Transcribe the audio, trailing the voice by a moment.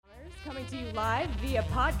Coming to you live via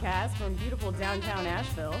podcast from beautiful downtown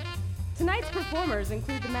Asheville. Tonight's performers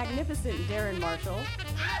include the magnificent Darren Marshall,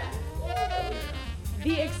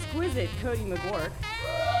 the exquisite Cody McGuirk,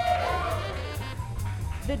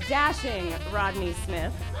 the dashing Rodney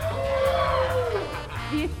Smith,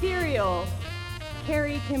 the ethereal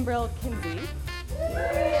Carrie Kimbrell Kinsey,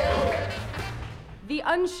 the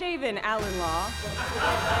unshaven Alan Law,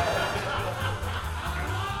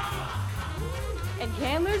 and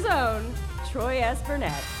Candler's own Troy S.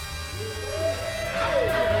 Burnett.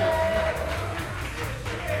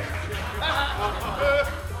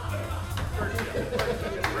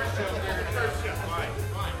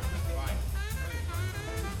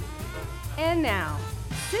 And now,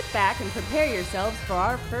 sit back and prepare yourselves for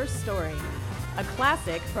our first story, a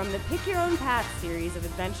classic from the Pick Your Own Path series of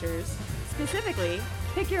adventures, specifically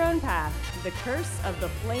Pick Your Own Path, The Curse of the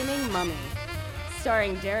Flaming Mummy,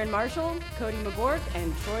 starring Darren Marshall, Cody McGuirk,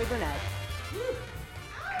 and Troy Burnett.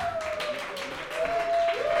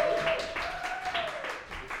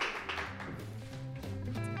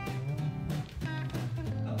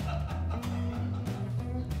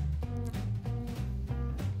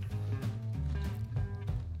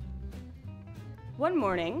 One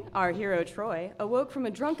morning, our hero Troy awoke from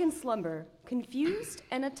a drunken slumber, confused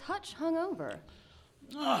and a touch hungover.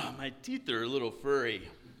 My teeth are a little furry.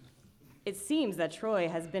 It seems that Troy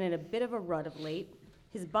has been in a bit of a rut of late.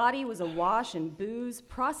 His body was awash in booze,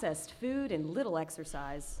 processed food, and little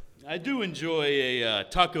exercise. I do enjoy a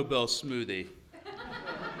Taco Bell smoothie.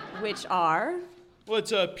 Which are? Well,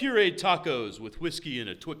 it's pureed tacos with whiskey and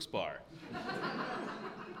a Twix bar.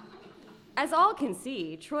 As all can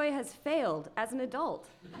see, Troy has failed as an adult.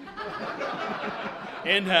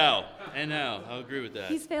 And how? I'll agree with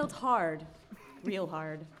that. He's failed hard, real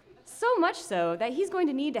hard. So much so that he's going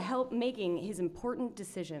to need to help making his important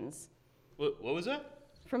decisions. What was that?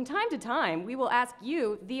 From time to time, we will ask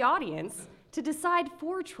you, the audience, to decide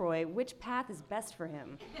for Troy which path is best for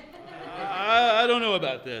him. I don't know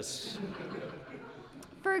about this.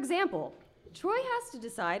 For example, Troy has to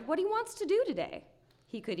decide what he wants to do today.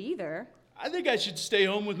 He could either... I think I should stay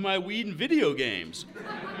home with my weed and video games.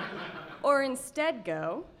 Or instead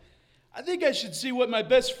go... I think I should see what my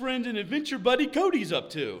best friend and adventure buddy Cody's up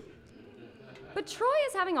to. But Troy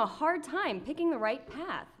is having a hard time picking the right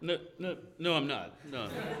path. No, I'm not. No,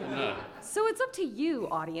 I'm not. So it's up to you,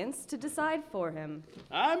 audience, to decide for him.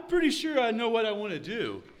 I'm pretty sure I know what I want to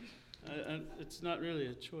do. It's not really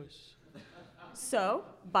a choice. So,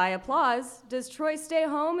 by applause, does Troy stay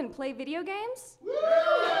home and play video games?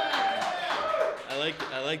 I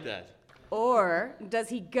like that. Or does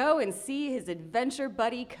he go and see his adventure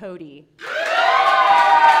buddy Cody?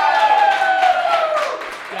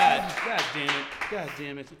 God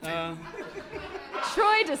damn it.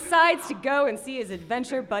 Troy decides to go and see his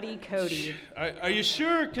adventure buddy Cody. Are you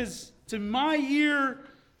sure? Because to my ear,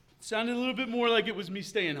 it sounded a little bit more like it was me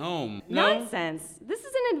staying home. No? Nonsense. This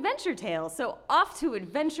is an adventure tale, so off to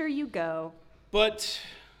adventure you go. But...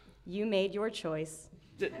 You made your choice.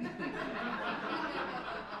 Did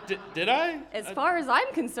I? As far as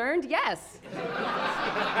I'm concerned, yes.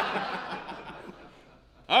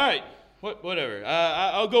 All right. Whatever.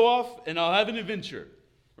 I'll go off and I'll have an adventure.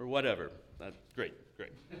 Or whatever. Great.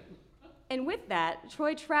 And with that,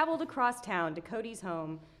 Troy traveled across town to Cody's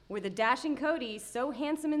home, where the dashing Cody, so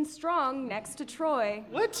handsome and strong next to Troy...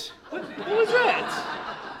 What was that?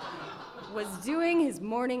 ...was doing his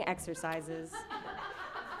morning exercises.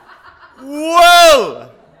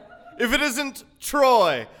 Well, if it isn't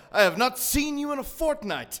Troy, I have not seen you in a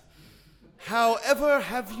fortnight. However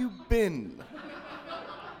have you been?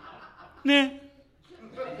 Nah.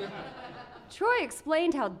 Troy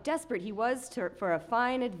explained how desperate he was for a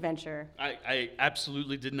fine adventure. I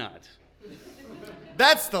absolutely did not.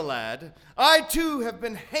 That's the lad. I, too, have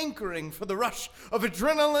been hankering for the rush of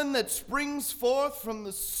adrenaline that springs forth from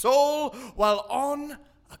the soul while on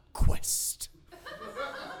a quest.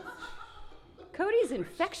 Cody's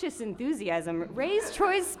infectious enthusiasm raised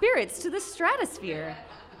Troy's spirits to the stratosphere.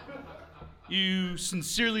 You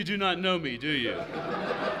sincerely do not know me, do you?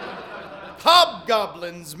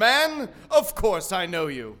 Hobgoblins, man! Of course I know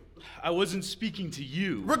you. I wasn't speaking to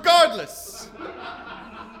you. Regardless,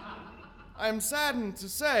 I am saddened to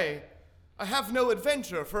say I have no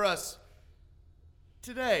adventure for us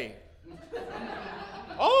today.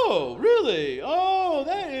 Oh, really? Oh,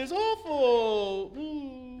 that is awful.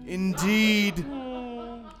 Indeed.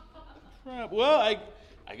 Oh, crap. Well,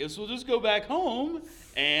 I guess we'll just go back home,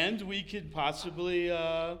 and we could possibly,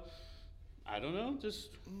 I don't know,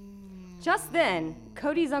 Just then,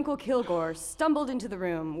 Cody's Uncle Kilgore stumbled into the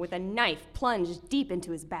room with a knife plunged deep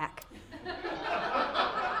into his back.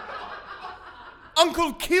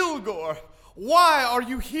 Uncle Kilgore, why are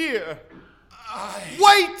you here?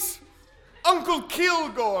 Wait! Uncle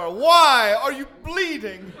Kilgore, why are you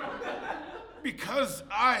bleeding? Because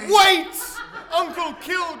I... Wait! Uncle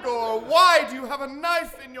Kilgore, why do you have a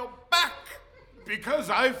knife in your back?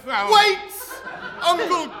 Because I found... Wait!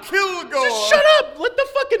 Uncle Kilgore! Just shut up! Let the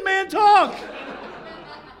fucking man talk!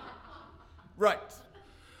 Right.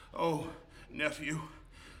 Oh, nephew,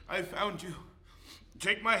 I found you.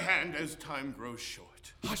 Take my hand as time grows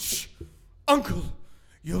short. Hush! Uncle,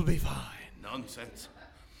 you'll be fine. Nonsense.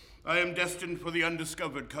 I am destined for the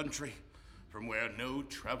undiscovered country, from where no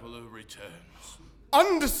traveler returns.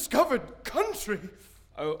 Undiscovered country?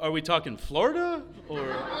 Are we talking Florida,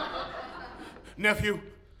 or...? Nephew,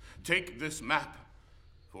 take this map,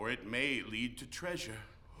 for it may lead to treasure.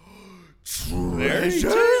 Treasure?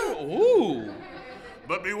 Ooh.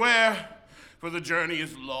 But beware, for the journey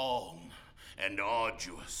is long and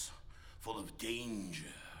arduous, full of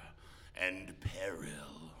danger and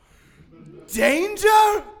peril.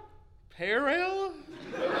 Danger? Peril?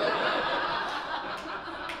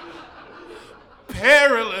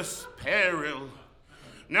 Perilous peril.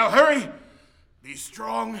 Now hurry, be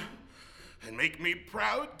strong, and make me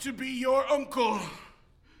proud to be your uncle.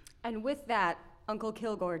 And with that, Uncle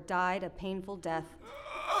Kilgore died a painful death.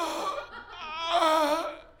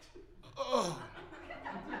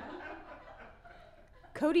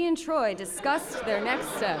 Cody and Troy discussed their next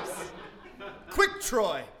steps. Quick,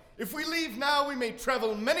 Troy. If we leave now, we may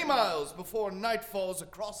travel many miles before night falls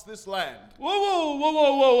across this land. Whoa.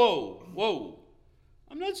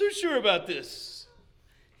 I'm not so sure about this.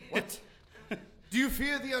 What? Do you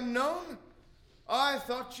fear the unknown? I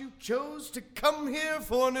thought you chose to come here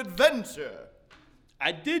for an adventure.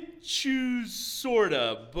 I did choose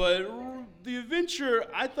sorta, but the adventure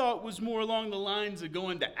I thought was more along the lines of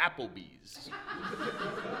going to Applebee's.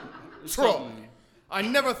 Troy, I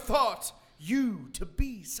never thought you to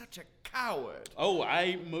be such a coward. Oh,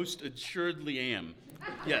 I most assuredly am.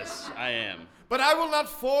 Yes, I am. But I will not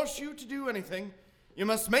force you to do anything. You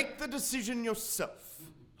must make the decision yourself.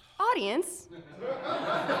 Audience?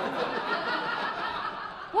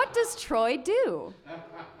 What does Troy do?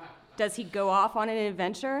 Does he go off on an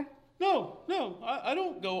adventure? No, I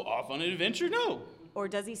don't go off on an adventure, no. Or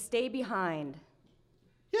does he stay behind?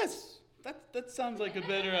 Yes, that sounds like a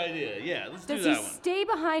better idea. Yeah, let's do Does that he one. stay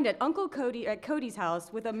behind at Cody's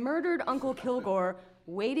house with a murdered Uncle Kilgore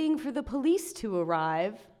waiting for the police to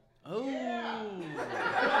arrive? Oh.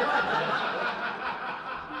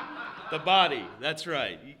 The body, that's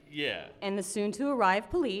right, yeah. And the soon-to-arrive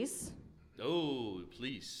police? Oh,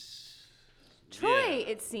 police. Troy,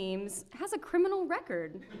 Yeah. it seems, has a criminal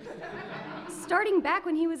record. Starting back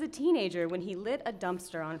when he was a teenager when he lit a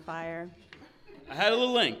dumpster on fire. I had a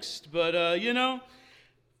little angst, but,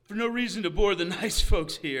 for no reason to bore the nice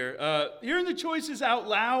folks here, hearing the choices out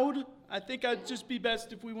loud, I think I'd just be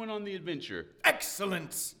best if we went on the adventure.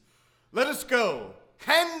 Excellent. Let us go,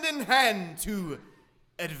 hand in hand, to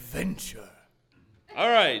adventure. All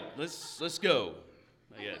right, let's go,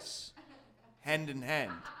 I guess. Hand in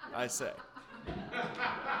hand, I say.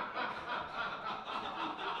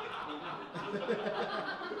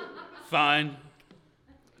 Fine.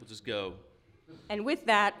 We'll just go. And with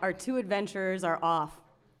that, our two adventurers are off.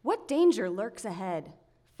 What danger lurks ahead?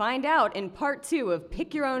 Find out in part 2 of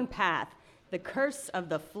Pick Your Own Path, The Curse of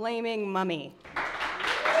the Flaming Mummy.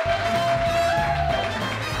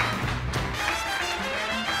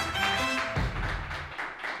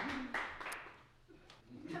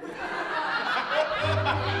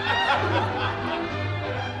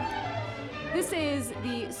 This is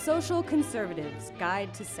the Social Conservative's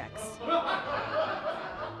Guide to Sex.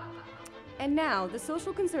 And now, the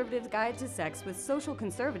Social Conservative's Guide to Sex with social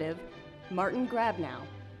conservative Martin Grabnow.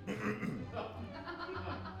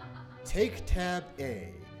 Take tab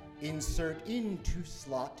A, insert into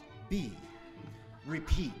slot B.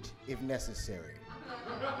 Repeat if necessary.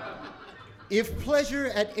 If pleasure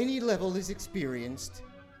at any level is experienced,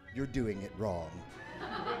 you're doing it wrong.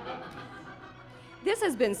 This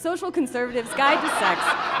has been Social Conservative's Guide to Sex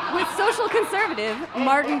with social conservative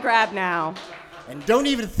Martin Grabnow. And don't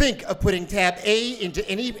even think of putting tab A into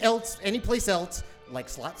any place else, like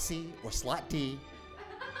slot C or slot D.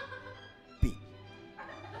 B.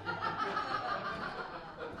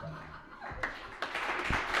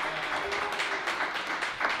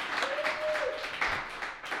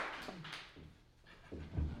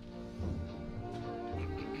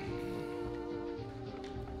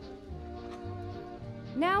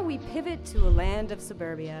 Now we pivot to a land of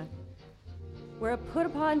suburbia, where a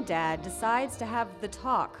put-upon dad decides to have the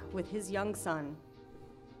talk with his young son.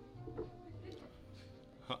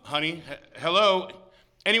 Honey, hello?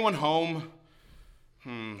 Anyone home?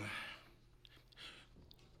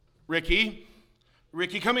 Ricky?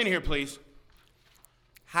 Ricky, come in here, please.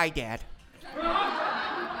 Hi, Dad.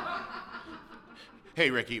 Hey,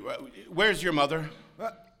 Ricky, where's your mother?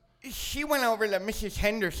 She went over to Mrs.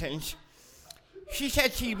 Henderson's. She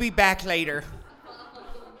said she'd be back later.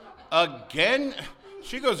 Again?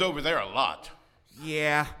 She goes over there a lot.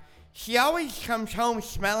 Yeah, she always comes home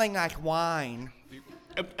smelling like wine.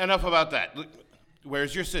 Enough about that.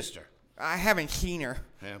 Where's your sister? I haven't seen her.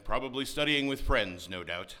 Yeah, probably studying with friends, no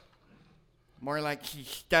doubt. More like she's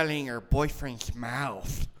studying her boyfriend's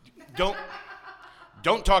mouth.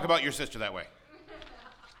 Don't talk about your sister that way.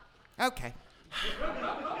 Okay.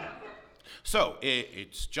 So,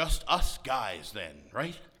 it's just us guys then,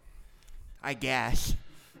 right? I guess.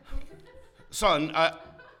 Son,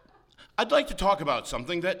 I'd like to talk about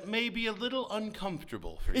something that may be a little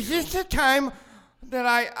uncomfortable for you. Is this the time that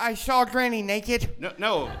I saw Granny naked?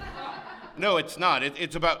 No, it's not.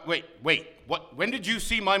 It's about, wait, what? When did you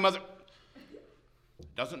see my mother?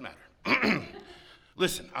 Doesn't matter.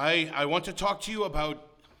 Listen, I want to talk to you about,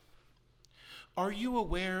 are you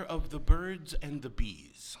aware of the birds and the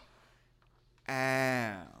bees?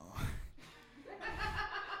 Oh.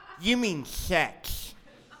 You mean sex?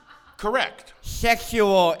 Correct.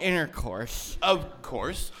 Sexual intercourse. Of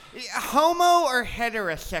course. Homo or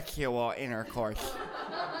heterosexual intercourse?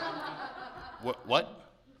 What?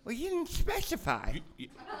 Well, you didn't specify.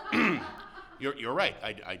 You're right.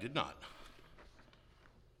 I did not.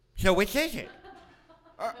 So which is it?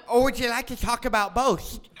 Or would you like to talk about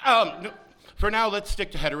both? No, for now, let's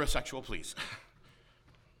stick to heterosexual, please.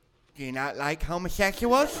 Do you not like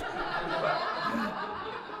homosexuals?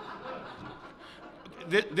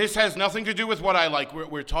 This has nothing to do with what I like.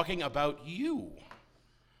 We're talking about you.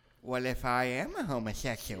 Well, if I am a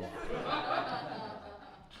homosexual.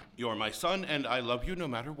 You're my son, and I love you no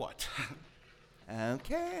matter what.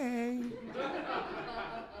 Okay.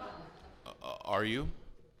 Are you?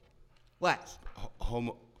 What?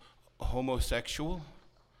 Homosexual?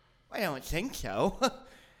 I don't think so.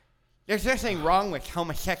 There's nothing wrong with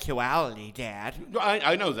homosexuality, Dad.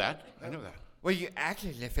 I know that. Well, you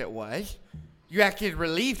acted as if it was. You acted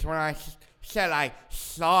relieved when I said I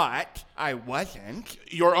thought I wasn't.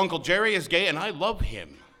 Your Uncle Jerry is gay, and I love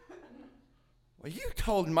him. Well, you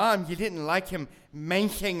told Mom you didn't like him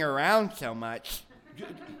mentioning around so much.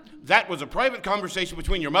 That was a private conversation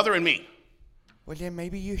between your mother and me. Well, then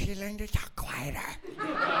maybe you should learn to talk quieter.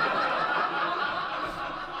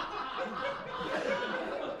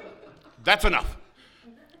 That's enough.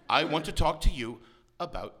 I want to talk to you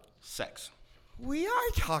about sex. We are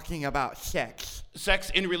talking about sex. Sex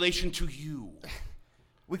in relation to you.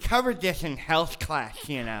 We covered this in health class,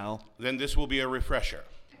 you know. Then this will be a refresher.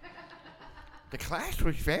 The class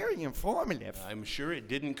was very informative. I'm sure it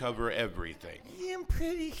didn't cover everything. Yeah, I'm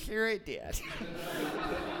pretty sure it did.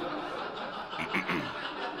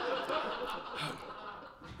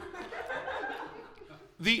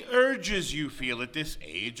 The urges you feel at this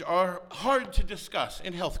age are hard to discuss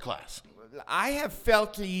in health class. I have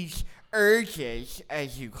felt these urges,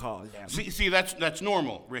 as you call them. See, that's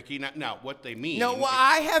normal, Ricky. Now, what they mean... No,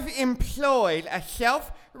 I have employed a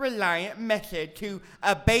self-reliant method to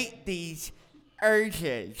abate these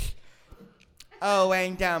urges. Oh,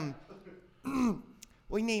 and,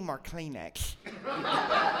 we need more Kleenex.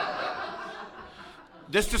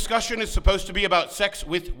 This discussion is supposed to be about sex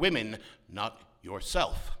with women, not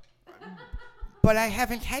yourself. But I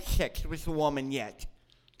haven't had sex with a woman yet.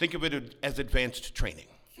 Think of it as advanced training.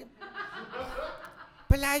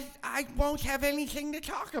 But I won't have anything to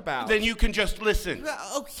talk about. Then you can just listen.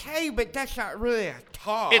 Okay, but that's not really a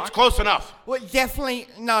talk. It's close enough. Well, definitely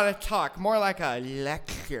not a talk. More like a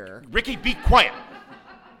lecture. Ricky, be quiet.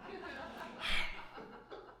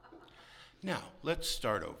 Now, let's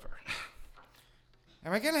start over.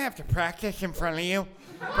 Am I going to have to practice in front of you?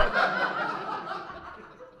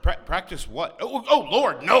 Practice what? Oh,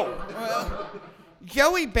 Lord, no!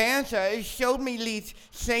 Joey Banza showed me these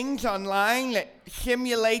things online that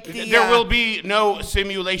simulate the... There will be no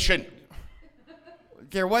simulation.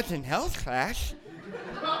 There was in health class.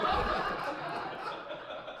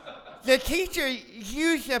 The teacher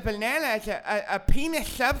used a banana as a penis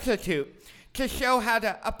substitute to show how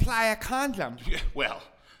to apply a condom. Well,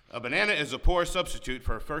 a banana is a poor substitute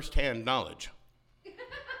for first-hand knowledge.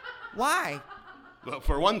 Why? Well,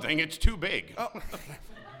 for one thing, it's too big. Oh.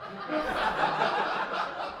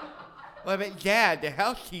 Well, but Dad, the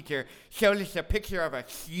health teacher, showed us a picture of a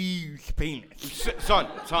huge penis. Son,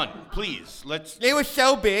 please, let's... It was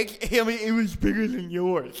so big, it was bigger than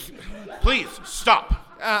yours. Please,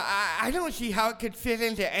 stop. I don't see how it could fit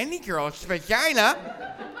into any girl's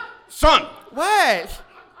vagina. Son! What?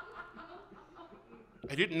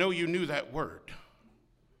 I didn't know you knew that word.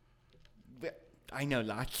 I know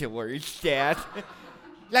lots of words, Dad.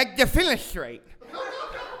 Like defenestrate.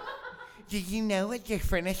 Do you know what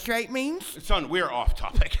defenestrate means? Son, we're off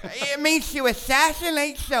topic. It means to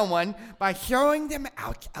assassinate someone by throwing them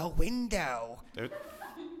out a window.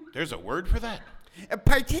 There's a word for that?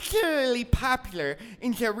 Particularly popular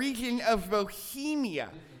in the region of Bohemia,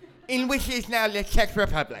 in which is now the Czech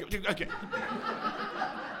Republic. Okay.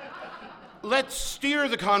 Let's steer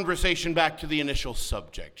the conversation back to the initial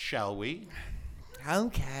subject, shall we?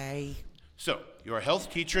 Okay. So, your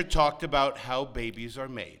health teacher talked about how babies are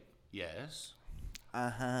made. Yes?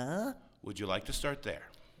 Uh-huh. Would you like to start there?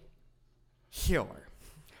 Sure.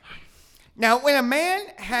 Now, when a man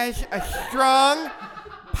has a strong,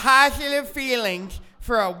 positive feelings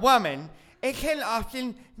for a woman, it can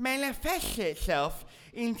often manifest itself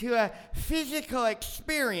into a physical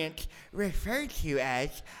experience referred to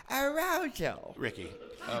as arousal. Ricky.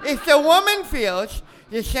 If the woman feels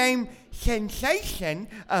the same sensation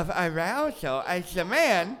of arousal as the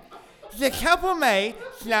man, the couple may,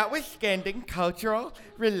 notwithstanding cultural,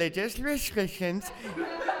 religious restrictions,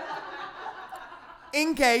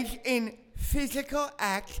 engage in physical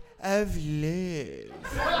acts of love.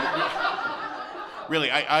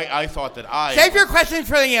 Really, I thought that I... Save your questions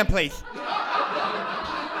for the end, please.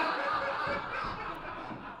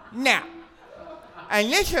 Now,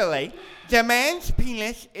 initially, the man's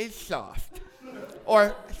penis is soft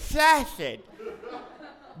or flaccid,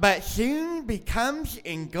 but soon becomes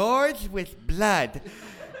engorged with blood,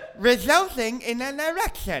 resulting in an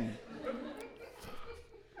erection.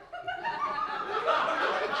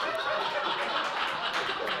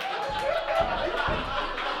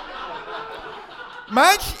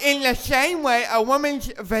 Much in the same way a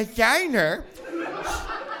woman's vagina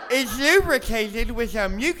is lubricated with a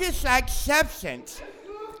mucus-like substance,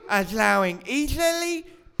 allowing easily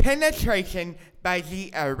penetration by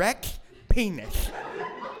the erect penis.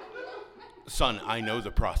 Son, I know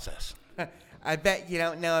the process. I bet you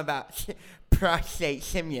don't know about prostate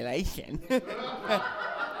simulation.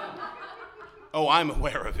 Oh, I'm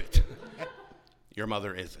aware of it. Your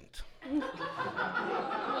mother isn't.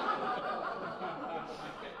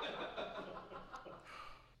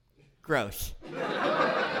 Gross.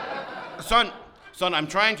 Son, I'm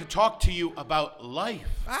trying to talk to you about life.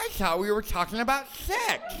 I thought we were talking about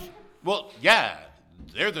sex. Well, yeah,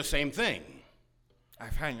 they're the same thing. I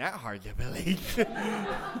find that hard to believe.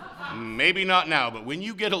 Maybe not now, but when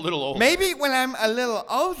you get a little older... Maybe when I'm a little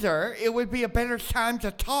older, it would be a better time to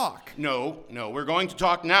talk. No, we're going to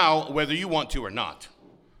talk now, whether you want to or not.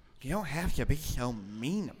 You don't have to be so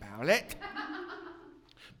mean about it.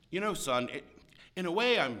 You know, son, in a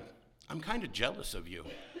way, I'm kind of jealous of you.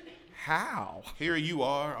 How? Here you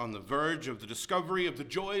are on the verge of the discovery of the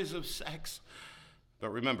joys of sex. But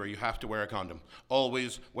remember, you have to wear a condom.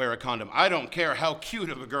 Always wear a condom. I don't care how cute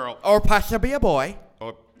of a girl. Or possibly a boy.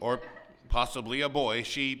 Or possibly a boy.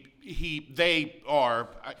 They are.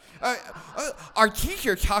 Our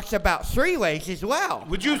teacher talks about three-ways as well.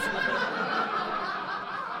 Would you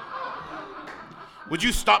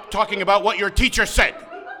stop talking about what your teacher said?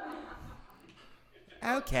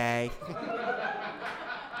 Okay.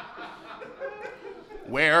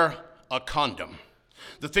 Wear a condom.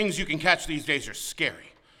 The things you can catch these days are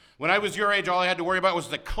scary. When I was your age, all I had to worry about was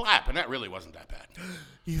the clap, and that really wasn't that bad.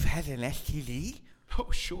 You've had an STD?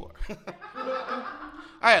 Oh, sure.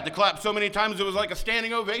 I had to clap so many times it was like a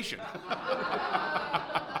standing ovation.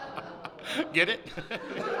 Get it?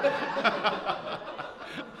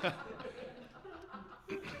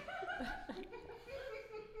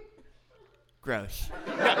 Gross.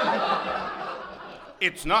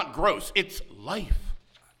 It's not gross, it's life.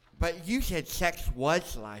 But you said sex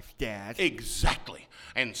was life, Dad. Exactly.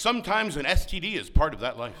 And sometimes an STD is part of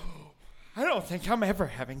that life. I don't think I'm ever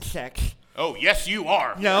having sex. Oh, yes, you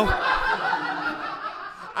are. No.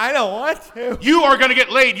 I don't want to. You are going to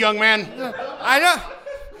get laid, young man.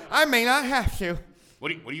 I may not have to.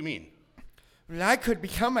 What do you mean? Well, I could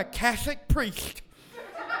become a Catholic priest,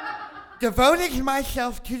 devoting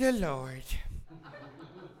myself to the Lord.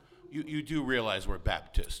 You do realize we're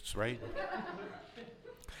Baptists, right?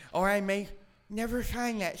 Or I may never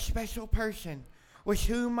find that special person with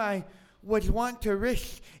whom I would want to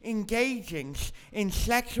risk engaging in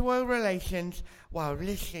sexual relations while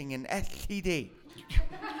risking an STD.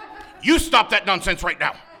 You stop that nonsense right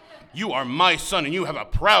now. You are my son, and you have a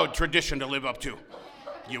proud tradition to live up to.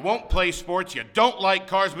 You won't play sports, you don't like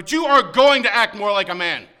cars, but you are going to act more like a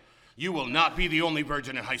man. You will not be the only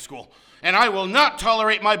virgin in high school. And I will not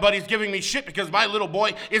tolerate my buddies giving me shit because my little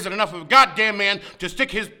boy isn't enough of a goddamn man to stick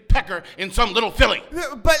his pecker in some little filly.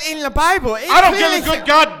 But in the Bible, it I don't clearly give a good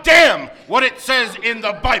goddamn what it says in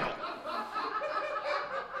the Bible.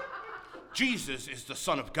 Jesus is the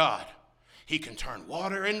Son of God. He can turn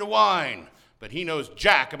water into wine, but he knows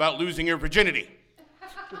jack about losing your virginity.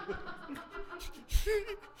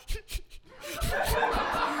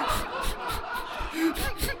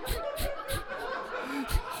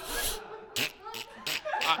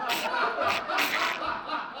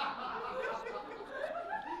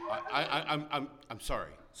 I'm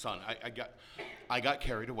sorry, son. I got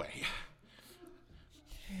carried away.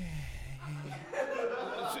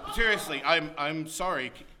 Seriously, I'm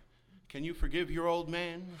sorry. Can you forgive your old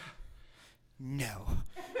man? No.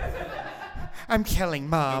 I'm telling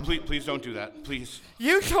Mom. No, please don't do that. Please.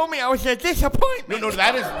 You told me I was a disappointment. No,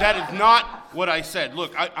 that is not what I said.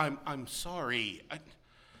 Look, I'm sorry.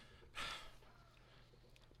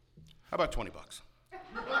 How about $20?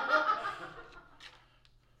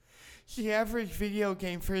 The average video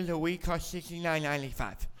game for the week costs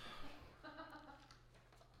 $69.95.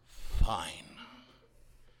 Fine.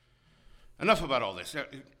 Enough about all this.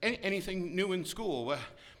 Anything new in school?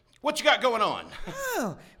 What you got going on?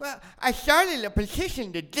 Oh, well, I started a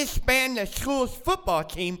petition to disband the school's football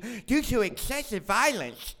team due to excessive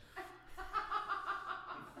violence.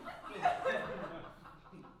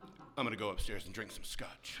 I'm gonna go upstairs and drink some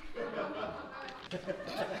scotch.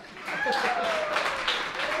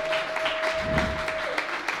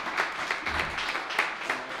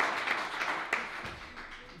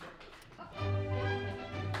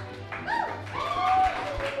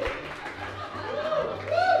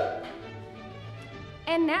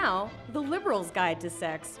 And now, The Liberal's Guide to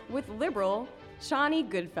Sex with liberal Shawnee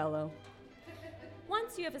Goodfellow.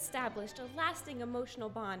 Once you have established a lasting emotional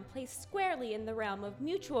bond placed squarely in the realm of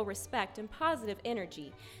mutual respect and positive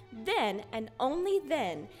energy, then and only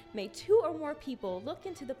then may two or more people look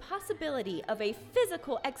into the possibility of a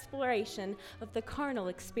physical exploration of the carnal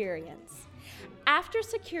experience. After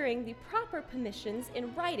securing the proper permissions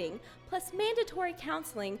in writing, plus mandatory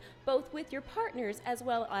counseling both with your partners as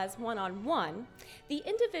well as one-on-one, the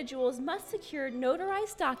individuals must secure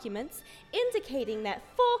notarized documents indicating that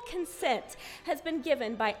full consent has been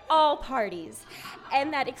given by all parties,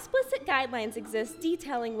 and that explicit guidelines exist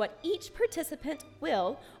detailing what each participant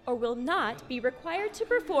will or will not be required to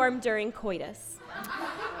perform during coitus.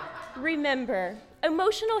 Remember,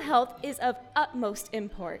 emotional health is of utmost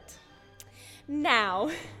import.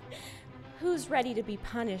 Now, who's ready to be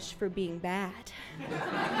punished for being bad?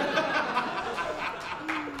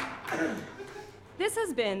 This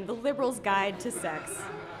has been The Liberal's Guide to Sex.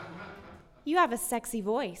 You have a sexy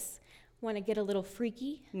voice. Want to get a little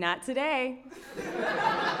freaky? Not today.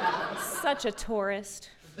 Such a tourist.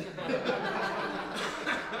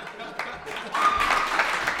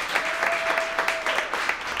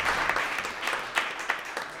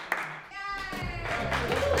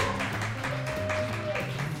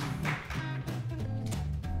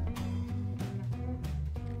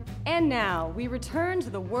 And now, we return to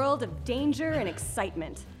the world of danger and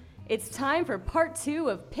excitement. It's time for part 2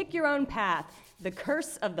 of Pick Your Own Path, The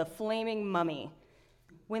Curse of the Flaming Mummy.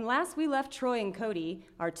 When last we left Troy and Cody,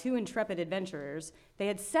 our two intrepid adventurers, they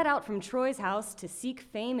had set out from Troy's house to seek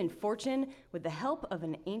fame and fortune with the help of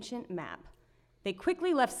an ancient map. They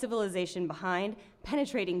quickly left civilization behind,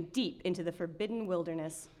 penetrating deep into the forbidden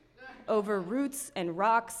wilderness. Over roots and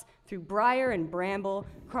rocks, through briar and bramble,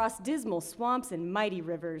 across dismal swamps and mighty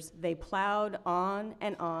rivers, they plowed on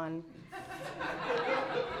and on.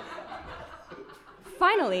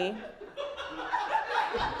 Finally,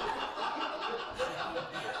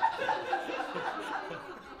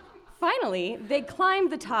 they climbed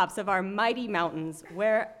the tops of our mighty mountains,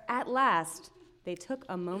 where, at last, they took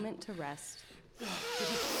a moment to rest.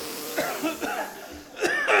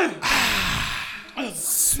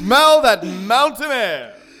 Smell that mountain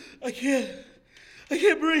air! I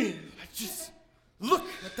can't breathe. Just look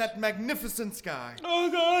at that magnificent sky.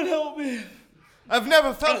 Oh, God, help me. I've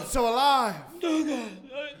never felt so alive. Oh,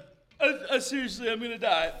 God. I seriously, I'm gonna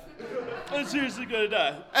die. I'm seriously gonna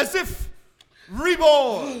die. As if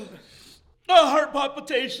reborn. Heart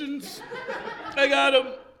palpitations. I got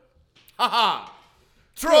him. Ha!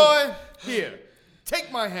 Troy, here,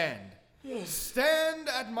 take my hand. Stand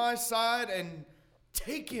at my side and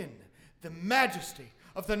take in the majesty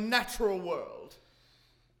of the natural world.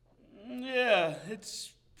 Yeah,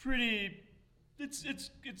 it's pretty. It's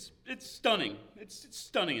stunning. It's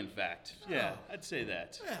stunning, in fact. Yeah, I'd say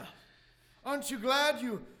that. Yeah. Aren't you glad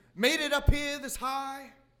you made it up here this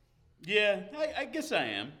high? Yeah, I guess I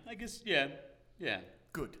am. Yeah.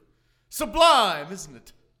 Good. Sublime, isn't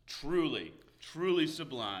it? Truly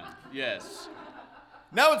sublime, yes.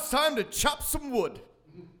 Now it's time to chop some wood.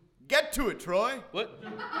 Get to it, Troy. What?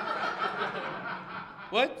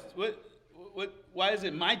 Why is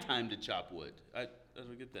it my time to chop wood? I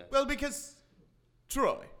don't get that. Well, because,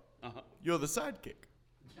 Troy, Uh-huh. you're the sidekick.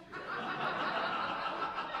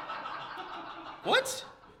 What?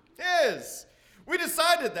 Yes. We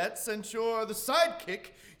decided that since you're the sidekick,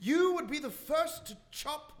 you would be the first to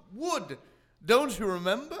chop wood. Don't you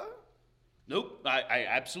remember? Nope, I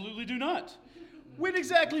absolutely do not. When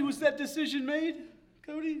exactly was that decision made,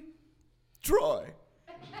 Cody? Troy.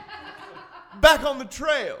 Back on the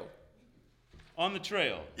trail. On the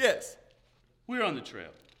trail. Yes. We're on the trail.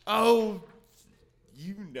 Oh,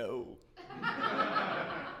 you know.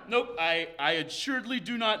 Nope, I assuredly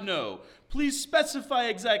do not know. Please specify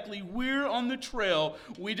exactly where on the trail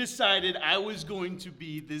we decided I was going to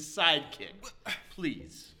be the sidekick.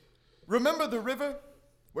 Please. Remember the river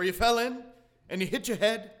where you fell in and you hit your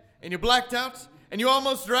head and you blacked out and you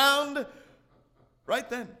almost drowned? Right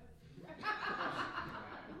then.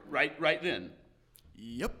 Right then.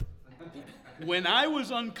 Yep. When I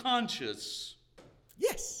was unconscious,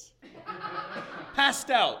 Yes. passed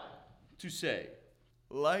out, to say.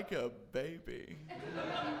 Like a baby.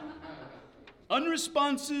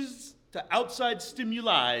 Unresponses to outside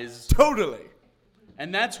stimuli, Totally.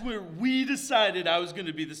 and that's where we decided I was going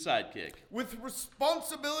to be the sidekick. With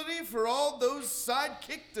responsibility for all those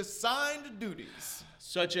sidekick assigned duties.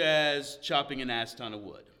 Such as chopping an ass ton of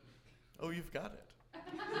wood. Oh, you've got it.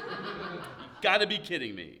 Gotta be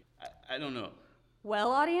kidding me. I don't know.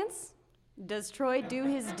 Well, audience, does Troy do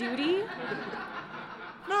his duty?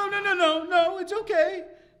 No, it's okay.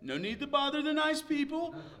 No need to bother the nice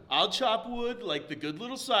people. I'll chop wood like the good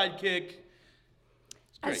little sidekick.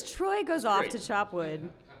 As Great. Troy goes off Great. to chop wood,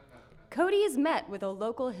 Cody is met with a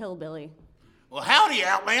local hillbilly. Well, howdy,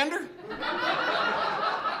 Outlander.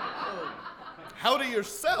 Howdy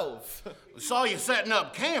yourself. We saw you setting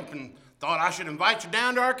up camp and thought I should invite you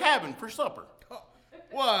down to our cabin for supper.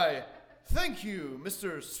 Why, thank you,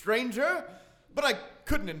 Mr. Stranger, but I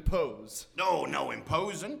couldn't impose. No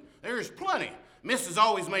imposing. There's plenty. Missus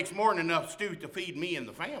always makes more than enough stew to feed me and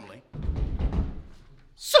the family.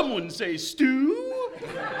 Someone say stew.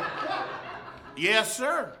 Yes,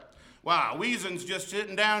 sir. Wow, Weazen's just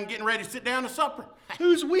sitting down, getting ready to sit down to supper.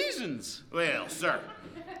 Who's Weasons? Well, sir,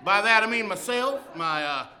 by that I mean myself,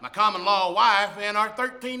 my common law wife, and our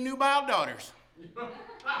 13 nubile daughters.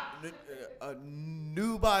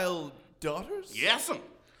 Nubile daughters? Yes'm.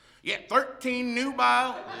 Yeah, 13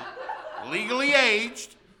 nubile, legally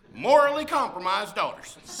aged, morally compromised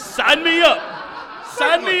daughters. Sign me up.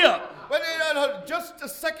 Sign me up. Wait, no, just a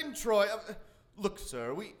second, Troy. Look,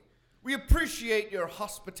 sir, we appreciate your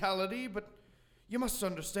hospitality, but you must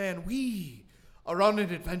understand we are on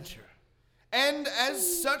an adventure. And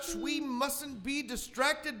as such, we mustn't be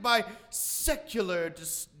distracted by secular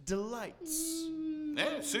delights.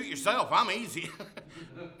 Yeah, suit yourself. I'm easy.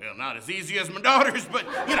 Well, not as easy as my daughters, but,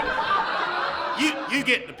 you know, you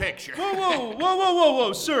get the picture.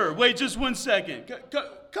 Whoa, sir. Wait just 1 second.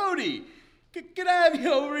 Cody, could I have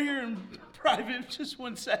you over here in private just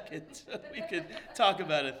 1 second so we could talk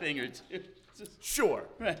about a thing or two? Sure.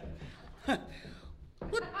 Right.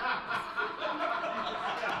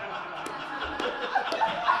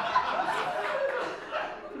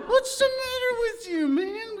 What's the matter with you,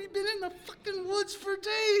 man? We've been in the fucking woods for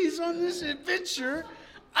days on this adventure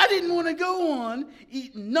I didn't want to go on,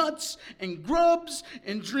 eating nuts and grubs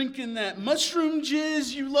and drinking that mushroom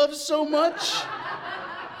jizz you love so much.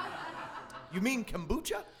 You mean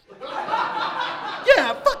kombucha?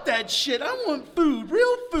 Yeah, fuck that shit. I want food,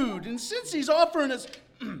 real food. And since he's offering us...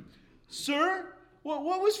 Sir, what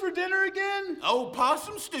was for dinner again? Old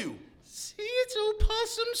possum stew. See, it's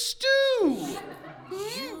opossum stew.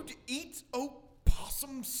 You'd eat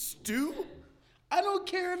opossum stew? I don't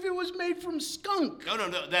care if it was made from skunk. No,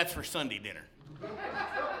 that's for Sunday dinner.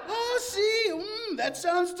 Oh, see, that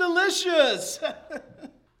sounds delicious.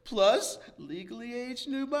 Plus, legally aged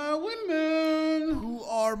nubile women. Who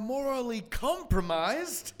are morally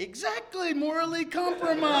compromised? Exactly, morally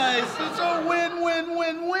compromised. It's a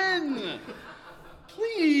win-win-win-win.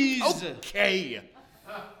 Please. Okay.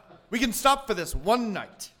 We can stop for this one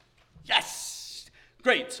night. Yes.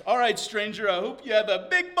 Great. All right, stranger, I hope you have a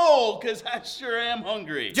big bowl, because I sure am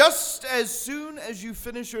hungry. Just as soon as you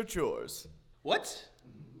finish your chores. What?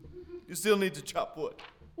 You still need to chop wood.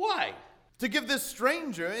 Why? to give this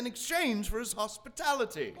stranger in exchange for his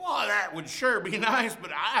hospitality. Well, that would sure be nice,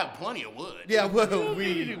 but I have plenty of wood. Yeah, well,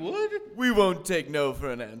 Wood? we won't take no for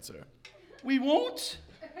an answer. We won't?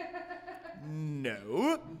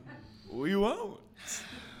 No, we won't.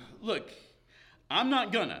 Look, I'm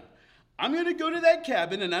not gonna. I'm gonna go to that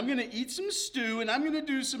cabin and I'm gonna eat some stew and I'm gonna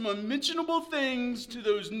do some unmentionable things to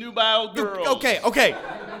those nubile girls. Okay.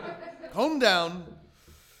 Calm down.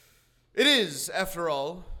 It is, after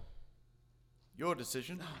all, your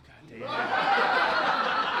decision. Oh, God damn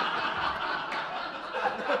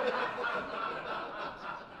it.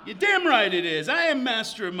 You're damn right it is. I am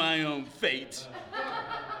master of my own fate.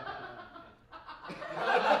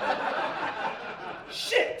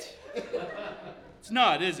 Shit! It's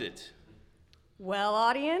not, is it? Well,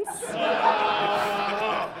 audience,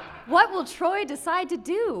 what will Troy decide to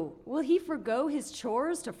do? Will he forgo his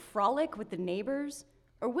chores to frolic with the neighbors?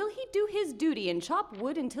 Or will he do his duty and chop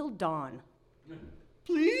wood until dawn?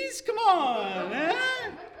 Please, come on, eh?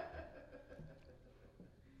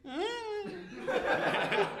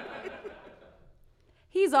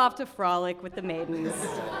 He's off to frolic with the maidens.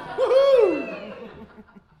 Woohoo!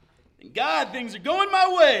 Thank God, things are going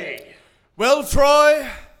my way. Well, Troy,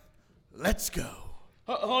 let's go.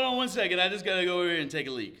 Hold on one second. I just gotta go over here and take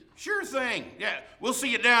a leak. Sure thing. Yeah, we'll see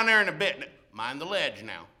you down there in a bit. Mind the ledge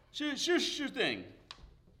now. Sure thing.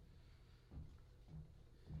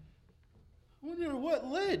 I wonder what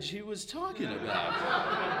ledge he was talking about.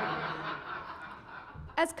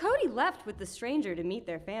 As Cody left with the stranger to meet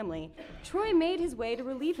their family, Troy made his way to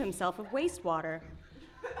relieve himself of wastewater.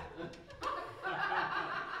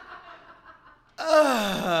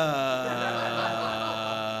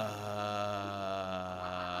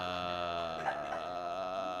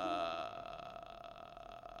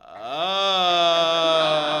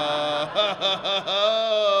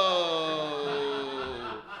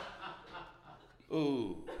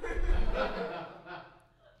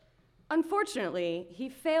 Unfortunately, he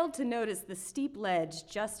failed to notice the steep ledge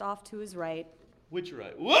just off to his right. Which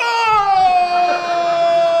right? Whoa!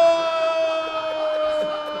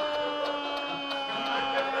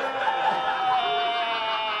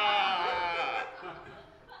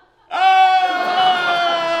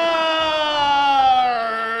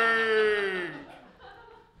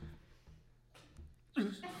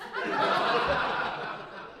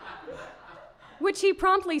 Which he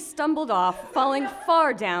promptly stumbled off, falling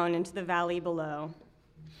far down into the valley below.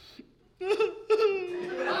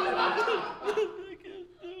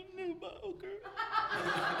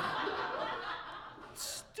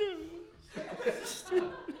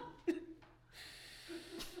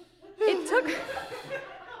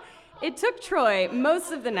 It took Troy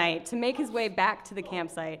most of the night to make his way back to the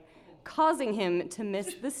campsite, causing him to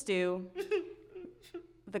miss the stew,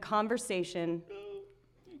 the conversation,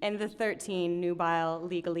 and the 13 nubile,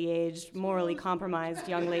 legally aged, morally compromised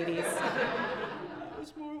young ladies.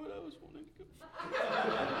 That's more what I was wanting to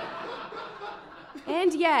go.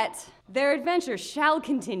 And yet, their adventure shall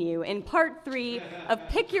continue in part 3 of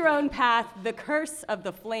Pick Your Own Path, The Curse of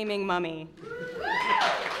the Flaming Mummy.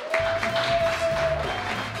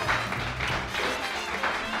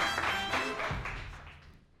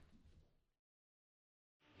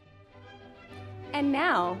 And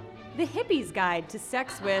now, the hippie's guide to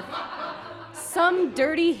sex with some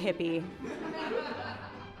dirty hippie.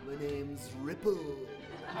 My name's Ripple.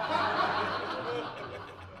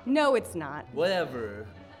 No, it's not. Whatever.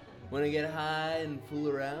 Wanna get high and fool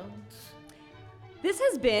around? This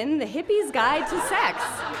has been the hippie's guide to sex.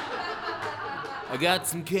 I got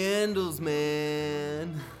some candles,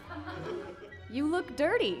 man. You look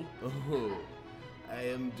dirty. Oh, I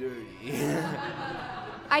am dirty.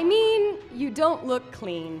 I mean, you don't look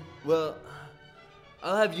clean. Well,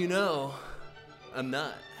 I'll have you know, I'm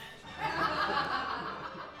not.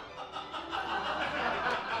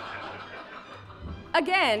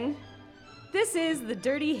 Again, this is the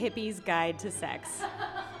Dirty Hippie's Guide to Sex.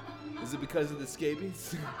 Is it because of the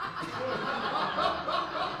scabies?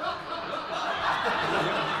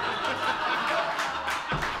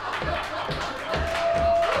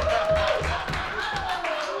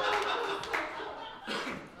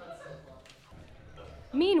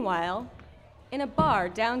 Meanwhile, in a bar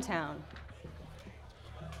downtown.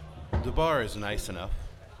 The bar is nice enough.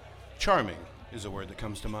 Charming is a word that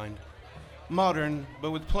comes to mind. Modern,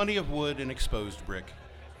 but with plenty of wood and exposed brick,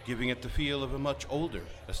 giving it the feel of a much older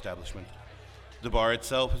establishment. The bar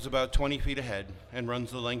itself is about 20 feet ahead and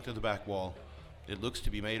runs the length of the back wall. It looks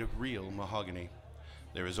to be made of real mahogany.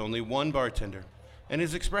 There is only one bartender, and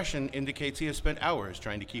his expression indicates he has spent hours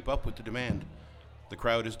trying to keep up with the demand. The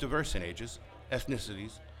crowd is diverse in ages,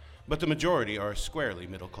 ethnicities, but the majority are squarely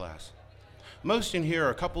middle class. Most in here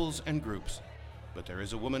are couples and groups, but there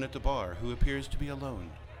is a woman at the bar who appears to be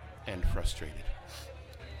alone and frustrated.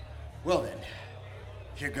 Well then,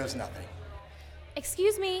 here goes nothing.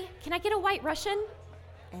 Excuse me, can I get a White Russian?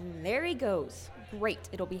 And there he goes. Great,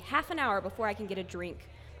 it'll be half an hour before I can get a drink.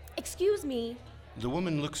 Excuse me. The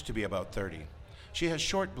woman looks to be about 30. She has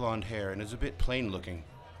short blonde hair and is a bit plain looking,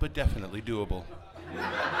 but definitely doable.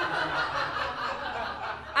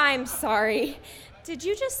 I'm sorry. Did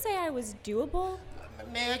you just say I was doable?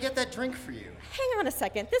 May I get that drink for you? Hang on a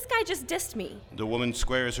second, this guy just dissed me. The woman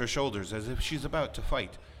squares her shoulders as if she's about to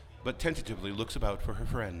fight, but tentatively looks about for her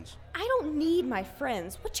friends. I don't need my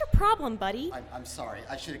friends. What's your problem, buddy? I'm sorry,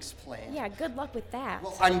 I should explain. Yeah, good luck with that.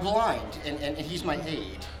 Well, I'm blind, and he's my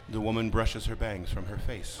aide. The woman brushes her bangs from her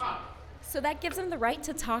face. So that gives him the right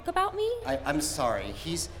to talk about me? I'm sorry,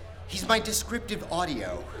 he's my descriptive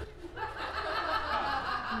audio.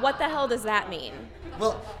 What the hell does that mean?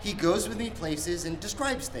 Well, he goes with me places and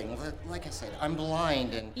describes things. Like I said, I'm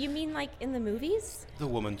blind and... You mean like in the movies? The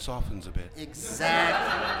woman softens a bit.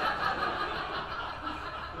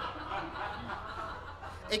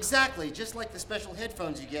 Exactly, just like the special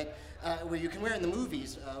headphones you get where you can wear in the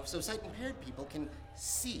movies so sight-impaired people can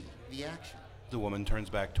see the action. The woman turns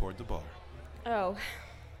back toward the bar. Oh,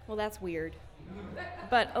 well that's weird.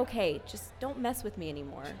 But okay, just don't mess with me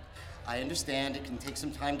anymore. I understand it can take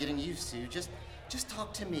some time getting used to. Just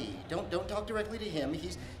talk to me. Don't talk directly to him.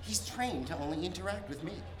 He's trained to only interact with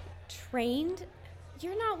me. Trained?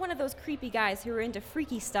 You're not one of those creepy guys who are into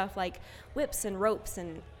freaky stuff like whips and ropes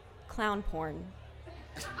and clown porn.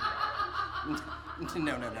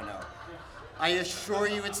 No. I assure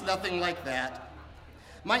you it's nothing like that.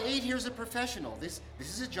 My aide here is a professional. This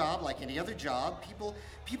is a job like any other job.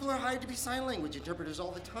 People are hired to be sign language interpreters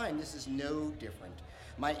all the time. This is no different.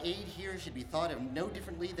 My aide here should be thought of no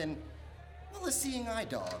differently than, well, a seeing eye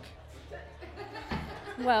dog.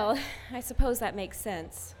 Well, I suppose that makes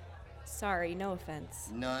sense. Sorry, no offense.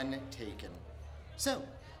 None taken. So,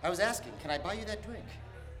 I was asking, can I buy you that drink?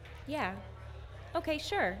 Yeah. Okay,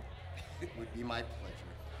 sure. It would be my pleasure.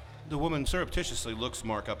 The woman surreptitiously looks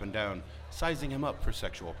Mark up and down, sizing him up for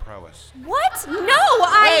sexual prowess. What? No,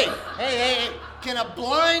 Hey! Can a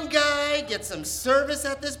blind guy get some service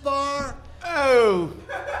at this bar? Oh!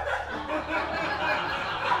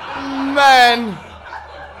 Man!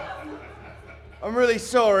 I'm really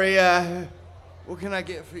sorry. What can I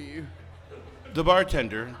get for you? The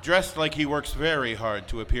bartender, dressed like he works very hard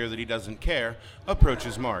to appear that he doesn't care,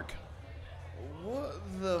 approaches Mark. What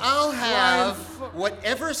the I'll have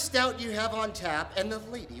whatever stout you have on tap, and the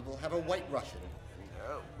lady will have a White Russian.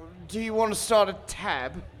 Do you want to start a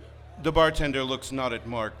tab? The bartender looks not at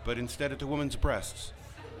Mark, but instead at the woman's breasts,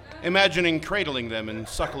 imagining cradling them and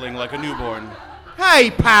suckling like a newborn.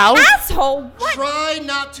 Hey, pal! Asshole! What? Try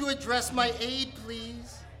not to address my aide,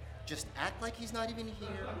 please. Just act like he's not even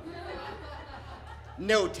here.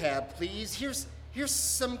 No tab, please. Here's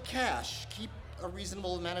some cash. Keep a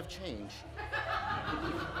reasonable amount of change.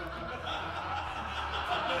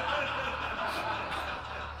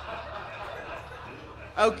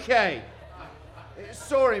 Okay.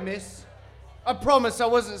 Sorry, miss. I promise I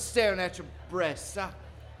wasn't staring at your breasts.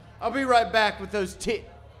 I'll be right back with those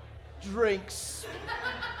drinks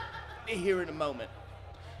here in a moment.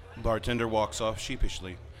 Bartender walks off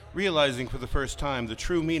sheepishly, realizing for the first time the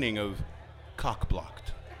true meaning of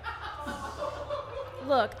cock-blocked.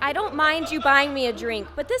 Look, I don't mind you buying me a drink,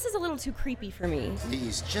 but this is a little too creepy for me.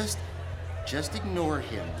 Please, just ignore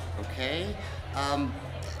him, okay?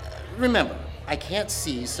 Remember, I can't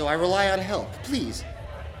see, so I rely on help. Please.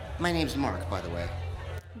 My name's Mark, by the way.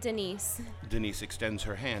 Denise. Denise extends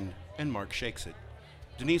her hand, and Mark shakes it.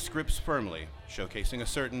 Denise grips firmly, showcasing a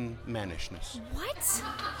certain mannishness. What?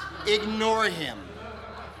 Ignore him.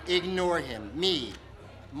 Ignore him. Me,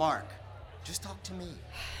 Mark. Just talk to me.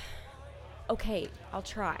 Okay, I'll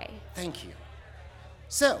try. Thank you.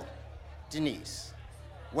 So, Denise,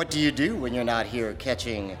 what do you do when you're not here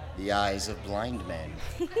catching the eyes of blind men?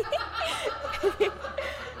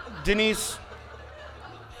 Denise...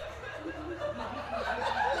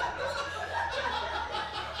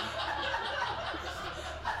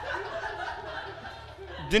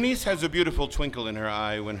 Denise has a beautiful twinkle in her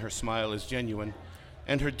eye when her smile is genuine,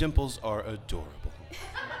 and her dimples are adorable.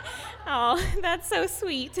 Oh, that's so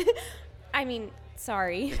sweet. I mean,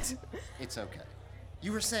 sorry. It's okay.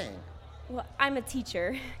 You were saying? Well, I'm a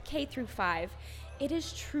teacher, K through 5. It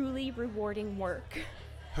is truly rewarding work.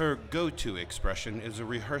 Her go-to expression is a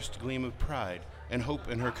rehearsed gleam of pride and hope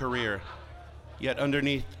in her career, yet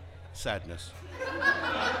underneath, sadness.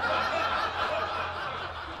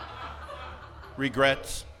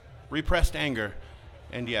 Regrets, repressed anger,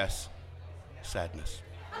 and yes, sadness.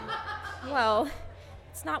 Well,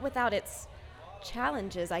 it's not without its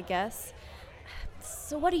challenges, I guess.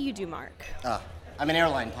 So what do you do, Mark? I'm an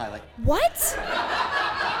airline pilot. What?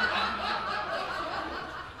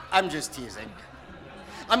 I'm just teasing.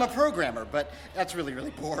 I'm a programmer, but that's really,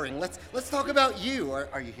 really boring. Let's talk about you.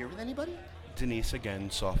 Are you here with anybody? Denise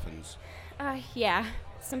again softens. Yeah,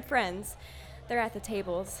 some friends. They're at the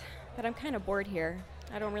tables, but I'm kind of bored here.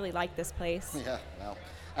 I don't really like this place. Yeah, well,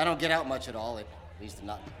 I don't get out much at all, at least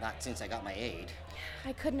not since I got my aid.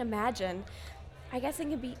 I couldn't imagine. I guess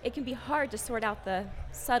it can be hard to sort out the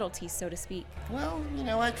subtleties, so to speak. Well,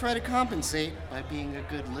 I try to compensate by being a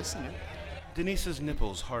good listener. Denise's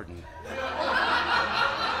nipples harden.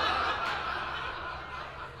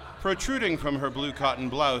 Protruding from her blue cotton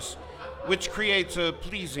blouse, which creates a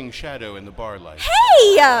pleasing shadow in the bar light.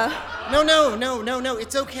 Hey! No,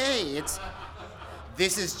 it's okay.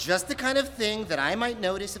 This is just the kind of thing that I might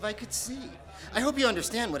notice if I could see. I hope you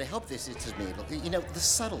understand what a help this is to me. The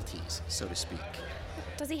subtleties, so to speak.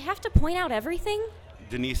 Does he have to point out everything?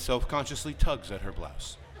 Denise self-consciously tugs at her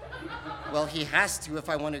blouse. Well, he has to if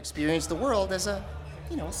I want to experience the world as a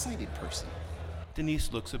sighted person.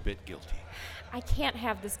 Denise looks a bit guilty. I can't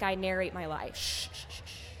have this guy narrate my life. Shh.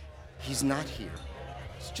 He's not here.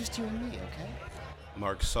 It's just you and me, okay?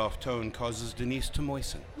 Mark's soft tone causes Denise to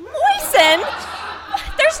moisten. Moisten?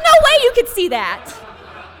 There's no way you could see that.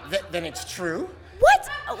 Then it's true? What?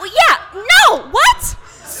 Yeah, no, what?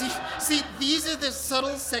 See, these are the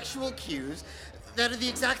subtle sexual cues that are the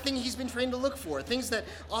exact thing he's been trained to look for. Things that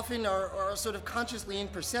often are sort of consciously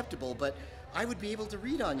imperceptible, but I would be able to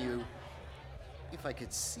read on you if I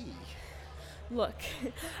could see. Look,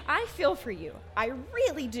 I feel for you. I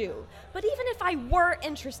really do. But even if I were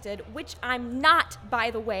interested, which I'm not, by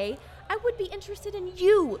the way, I would be interested in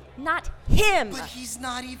you, not him. But he's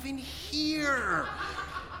not even here.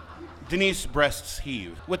 Denise's breasts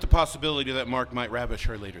heave, with the possibility that Mark might ravish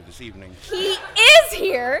her later this evening. He is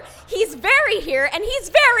here. He's very here, and he's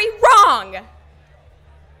very wrong.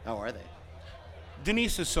 How are they?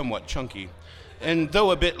 Denise is somewhat chunky, and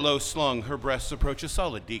though a bit low slung, her breasts approach a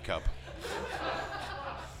solid D cup.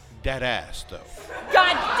 That ass, though.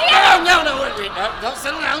 God damn it! No, wait. No,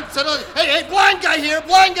 settle down. Hey, blind guy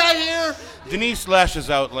here! Denise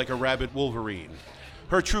lashes out like a rabid Wolverine.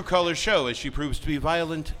 Her true colors show as she proves to be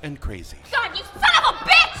violent and crazy. God, you son of a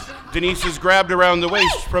bitch! Denise is grabbed around the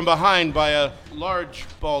waist from behind by a large,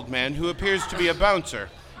 bald man who appears to be a bouncer.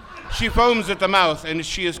 She foams at the mouth, and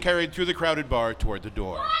she is carried through the crowded bar toward the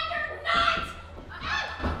door.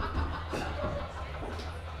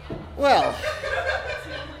 Well,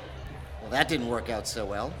 that didn't work out so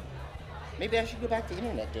well. Maybe I should go back to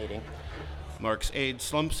internet dating. Mark's aide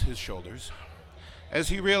slumps his shoulders as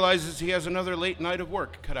he realizes he has another late night of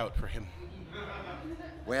work cut out for him.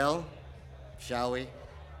 Well, shall we?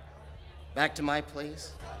 Back to my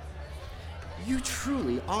place? You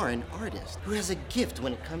truly are an artist who has a gift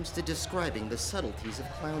when it comes to describing the subtleties of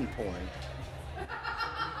clown porn.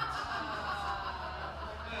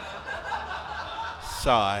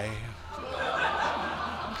 Sigh.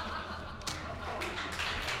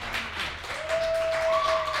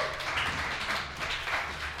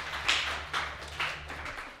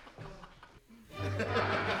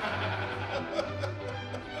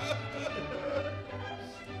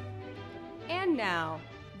 And now,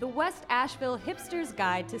 the West Asheville Hipster's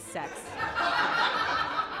Guide to Sex.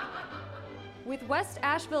 With West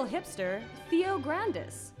Asheville hipster Theo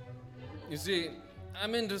Grandis. You see,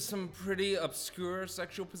 I'm into some pretty obscure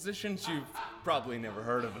sexual positions. You've probably never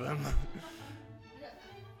heard of them.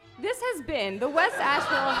 This has been the West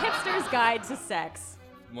Asheville Hipster's Guide to Sex.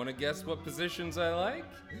 Want to guess what positions I like?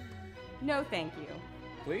 No, thank you.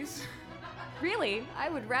 Please? Really, I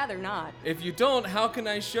would rather not. If you don't, how can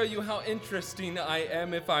I show you how interesting I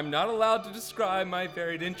am if I'm not allowed to describe my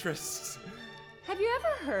varied interests? Have you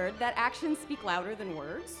ever heard that actions speak louder than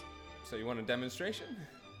words? So you want a demonstration?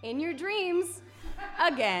 In your dreams.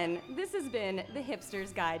 Again, this has been the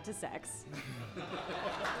Hipster's Guide to Sex.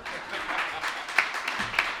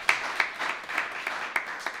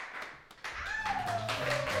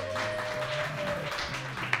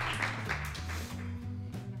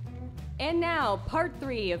 And now, part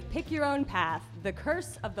 3 of Pick Your Own Path, The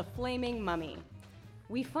Curse of the Flaming Mummy.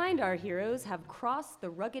 We find our heroes have crossed the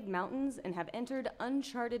rugged mountains and have entered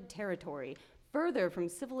uncharted territory, further from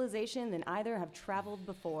civilization than either have traveled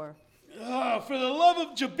before. For the love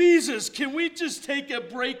of Jabezus, can we just take a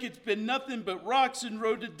break? It's been nothing but rocks and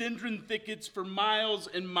rhododendron thickets for miles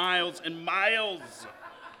and miles and miles.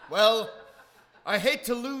 Well, I hate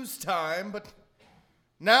to lose time, but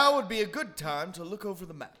now would be a good time to look over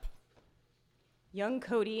the map. Young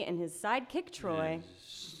Cody and his sidekick Troy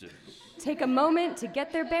take a moment to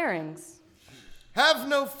get their bearings. Have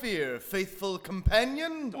no fear, faithful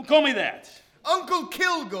companion. Don't call me that. Uncle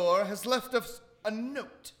Kilgore has left us a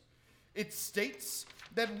note. It states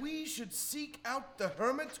that we should seek out the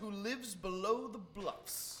hermit who lives below the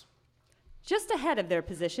bluffs. Just ahead of their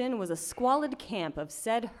position was a squalid camp of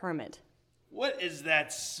said hermit. What is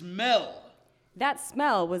that smell? That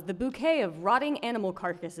smell was the bouquet of rotting animal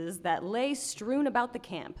carcasses that lay strewn about the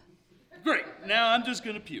camp. Great. Now I'm just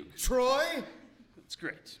gonna puke. Troy, That's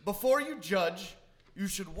great. before you judge, you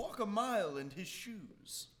should walk a mile in his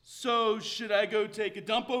shoes. So should I go take a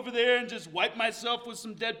dump over there and just wipe myself with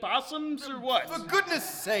some dead possums or what? For goodness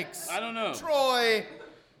sakes. I don't know. Troy,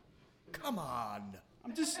 come on.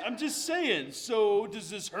 I'm just saying. So does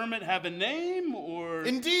this hermit have a name or?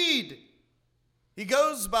 Indeed. He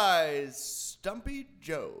goes by Stumpy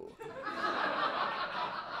Joe.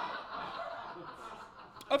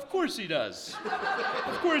 Of course he does.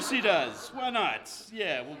 Of course he does. Why not?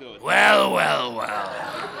 Yeah, we'll go with that. Well, well, well.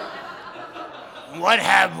 What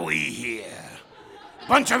have we here?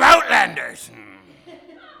 Bunch of outlanders.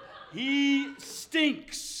 He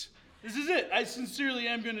stinks. This is it. I sincerely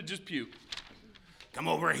am gonna just puke. Come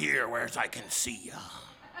over here where I can see ya.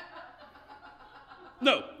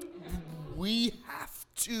 No. We have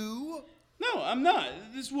to. No, I'm not.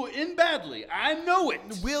 This will end badly. I know it.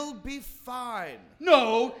 We'll be fine.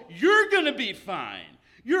 No, you're gonna be fine.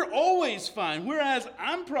 You're always fine, whereas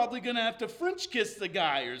I'm probably gonna have to French kiss the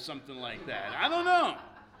guy or something like that. I don't know.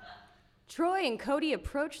 Troy and Cody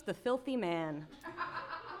approached the filthy man.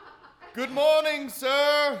 Good morning,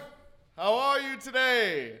 sir. How are you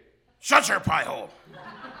today? Shut your pie hole.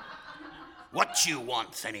 What you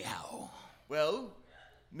wants anyhow? Well,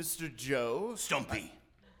 Mr. Joe. Stumpy.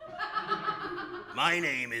 My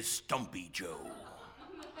name is Stumpy Joe.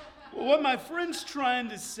 Well, what my friend's trying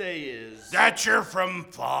to say is... That you're from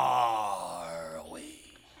far away.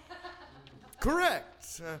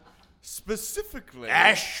 Correct. Specifically.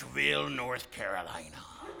 Asheville, North Carolina.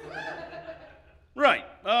 Right.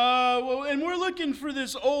 Well, and we're looking for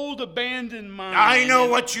this old abandoned mine. I know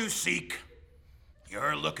what you seek.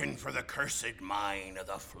 You're looking for the cursed mine of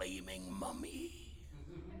the flaming mummy.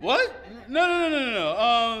 What?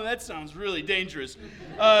 No. That sounds really dangerous.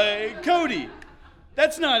 Cody,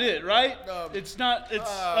 that's not it, right? It's not. It's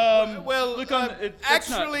well, look on. That's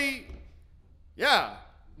not- actually, yeah,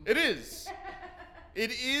 it is.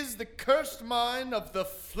 It is the cursed mine of the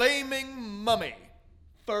flaming mummy.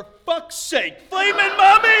 For fuck's sake, flaming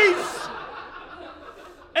mummies!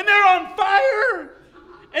 And they're on fire!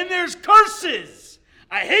 And there's curses!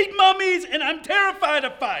 I hate mummies and I'm terrified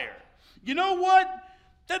of fire. You know what?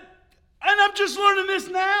 And I'm just learning this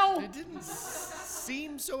now. It didn't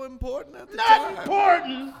seem so important at the Not time.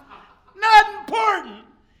 important! Not important!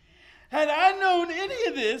 Had I known any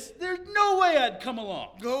of this, there's no way I'd come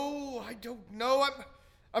along. No, I don't know.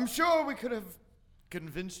 I'm sure we could have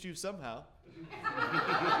convinced you somehow.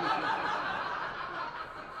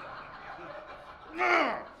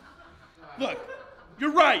 Look,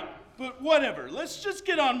 you're right, but whatever. Let's just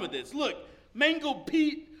get on with this. Look, Mangle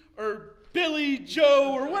Pete or Billy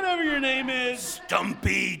Joe or whatever your name is.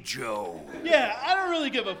 Stumpy Joe. Yeah, I don't really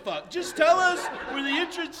give a fuck. Just tell us where the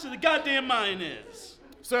entrance to the goddamn mine is.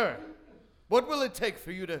 Sir, what will it take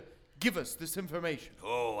for you to give us this information?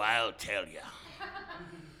 Oh, I'll tell ya.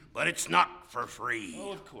 But it's not for free.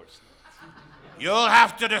 Oh, of course not. You'll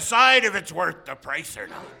have to decide if it's worth the price or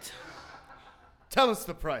not. Tell us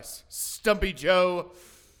the price, Stumpy Joe.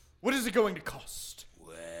 What is it going to cost?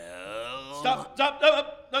 Well... Stop.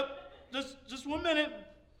 Just 1 minute.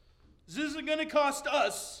 This isn't going to cost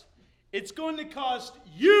us. It's going to cost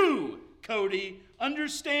you, Cody.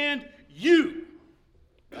 Understand? You.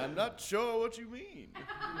 I'm not sure what you mean.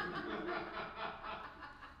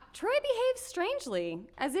 Troy behaves strangely,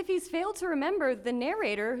 as if he's failed to remember the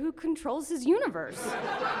narrator who controls his universe.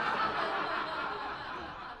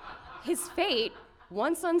 His fate,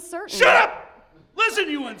 once uncertain. Shut up! Listen,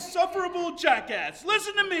 you insufferable jackass.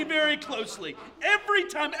 Listen to me very closely. Every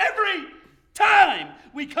time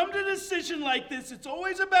we come to a decision like this, it's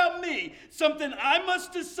always about me. Something I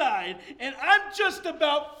must decide, and I'm just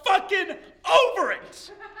about fucking over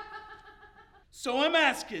it. So I'm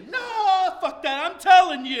asking, no, fuck that, I'm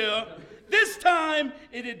telling you, this time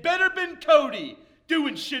it had better been Cody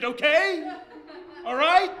doing shit, okay? All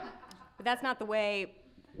right? But that's not the way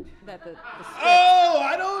that the script... Oh,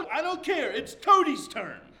 I don't care. It's Cody's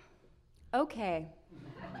turn. Okay.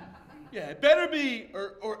 Yeah, it better be,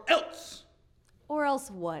 or else. Or else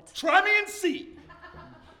what? Try me and see.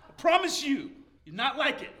 I promise you, you'll not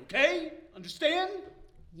like it, okay? Understand?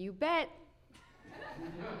 You bet.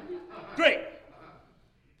 Great.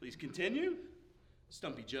 Please continue.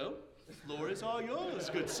 Stumpy Joe, the floor is all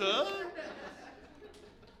yours, good sir.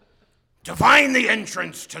 To find the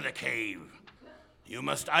entrance to the cave, you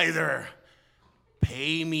must either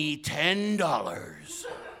pay me $10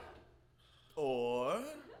 Or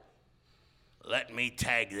let me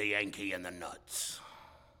tag the Yankee in the nuts.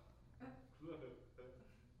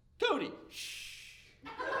 Cody.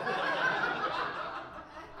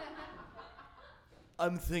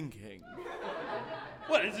 I'm thinking.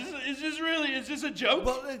 What, is this a joke?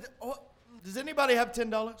 Well, does anybody have $10?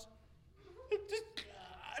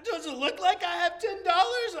 Does it look like I have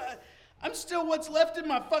 $10? I'm still what's left in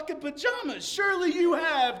my fucking pajamas. Surely you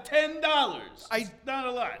have $10. It's not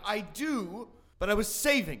a lot. I do, but I was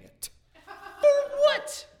saving it. For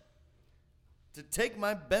what? To take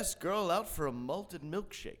my best girl out for a malted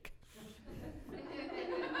milkshake.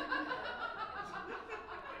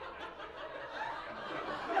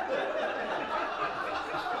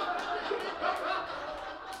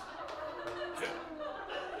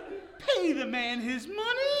 Pay the man his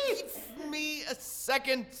money. Give me a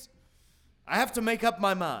second. I have to make up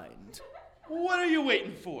my mind. What are you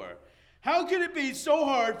waiting for? How could it be so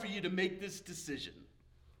hard for you to make this decision?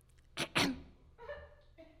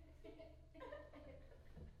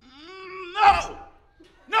 No!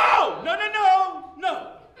 No! No, no, no!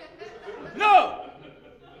 No! No!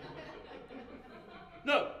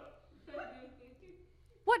 No!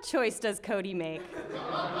 What choice does Cody make?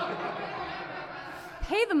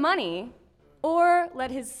 Pay the money or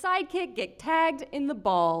let his sidekick get tagged in the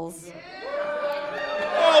balls?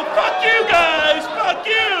 Oh, fuck you guys! Fuck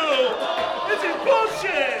you! This is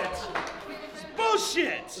bullshit! It's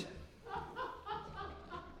bullshit!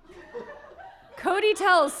 Cody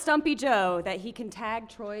tells Stumpy Joe that he can tag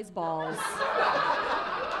Troy's balls.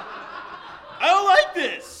 I don't like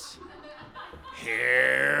this!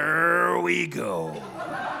 Here we go.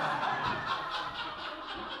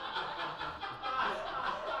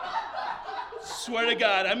 Swear to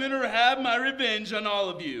God, I'm gonna have my revenge on all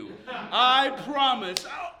of you. I promise.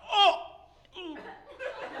 Oh!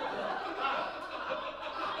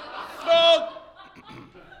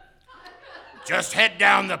 Just head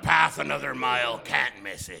down the path another mile, can't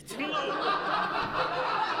miss it.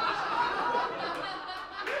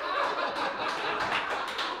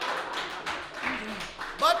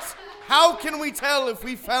 But how can we tell if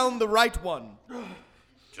we found the right one?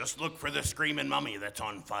 Just look for the screaming mummy that's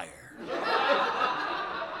on fire.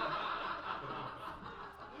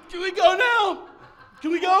 Can we go now?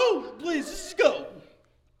 Can we go? Please, let's go.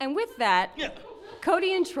 And with that, Yeah.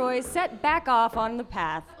 Cody and Troy set back off on the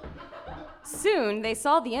path. Soon, they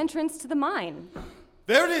saw the entrance to the mine.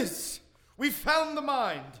 There it is. We found the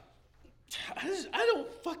mine. I don't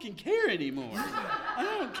fucking care anymore. I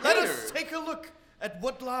don't care. Let us take a look at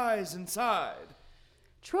what lies inside.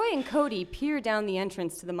 Troy and Cody peer down the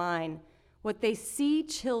entrance to the mine. What they see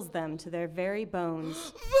chills them to their very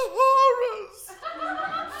bones. The horrors!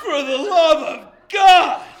 For the love of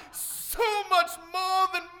God! So much more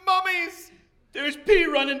than mummies! There's pee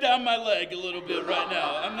running down my leg a little bit right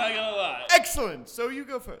now. I'm not gonna lie. Excellent. So you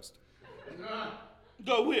go first.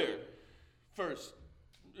 Go where? First.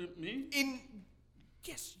 Me?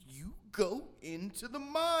 Yes, you go into the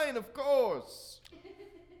mine, of course.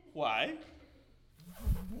 Why?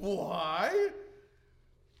 Why?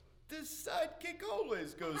 The sidekick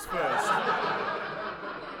always goes first.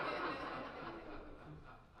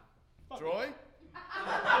 Troy?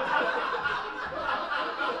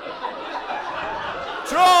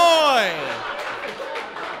 Troy!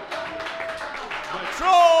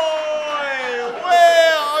 Troy!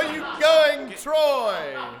 Where are you going,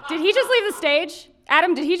 Troy? Did he just leave the stage?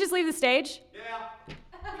 Adam, did he just leave the stage?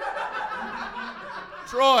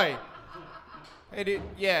 Troy! Hey, dude.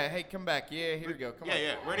 Yeah, hey, come back. Yeah, here we go. Come on.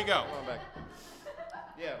 Yeah, where'd he go? Come on back.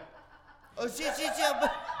 Yeah. Oh, shit.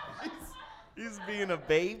 He's being a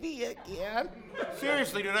baby again.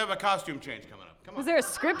 Seriously, dude, I have a costume change coming up. Come on. Was there a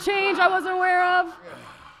script change I wasn't aware of?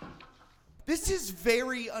 This is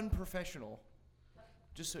very unprofessional.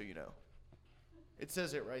 Just so you know. It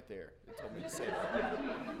says it right there. It told me to say that.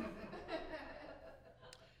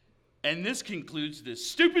 And this concludes this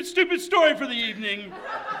stupid story for the evening.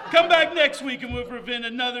 Come back next week and we'll prevent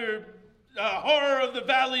another horror of the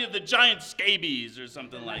Valley of the Giant Scabies or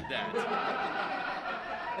something like that.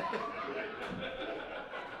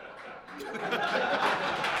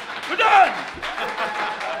 We're done!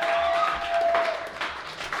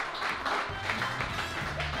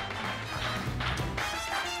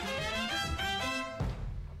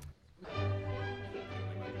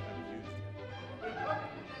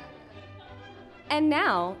 And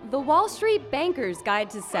now, the Wall Street Banker's Guide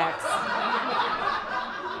to Sex.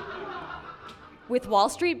 With Wall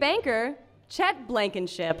Street banker, Chet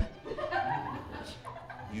Blankenship.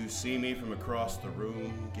 You see me from across the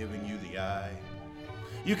room, giving you the eye.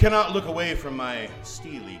 You cannot look away from my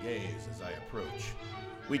steely gaze as I approach.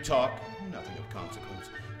 We talk, nothing of consequence,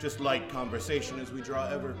 just light conversation as we draw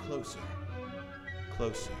ever closer.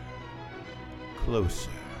 Closer. Closer.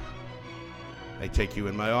 I take you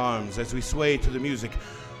in my arms as we sway to the music.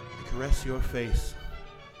 I caress your face.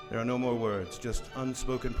 There are no more words, just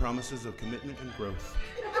unspoken promises of commitment and growth.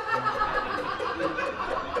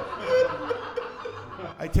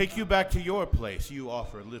 I take you back to your place. You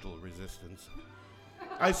offer little resistance.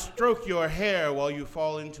 I stroke your hair while you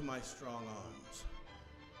fall into my strong arms.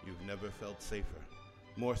 You've never felt safer,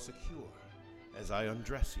 more secure as I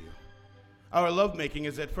undress you. Our lovemaking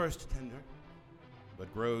is at first tender,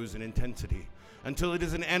 but grows in intensity until it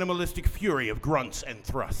is an animalistic fury of grunts and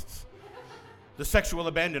thrusts. The sexual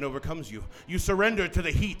abandon overcomes you. You surrender to the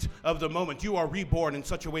heat of the moment. You are reborn in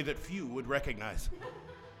such a way that few would recognize.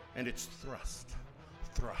 And it's thrust,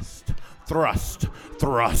 thrust, thrust,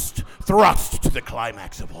 thrust, thrust to the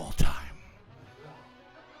climax of all time.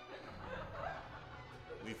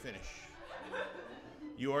 We finish.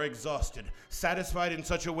 You are exhausted, satisfied in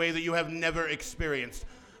such a way that you have never experienced.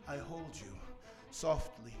 I hold you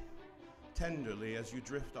softly, tenderly as you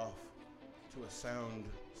drift off to a sound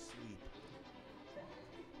sleep.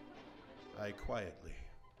 I quietly,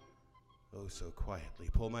 oh so quietly,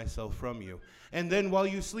 pull myself from you. And then while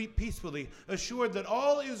you sleep peacefully, assured that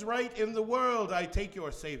all is right in the world, I take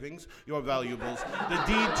your savings, your valuables, the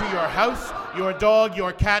deed to your house, your dog,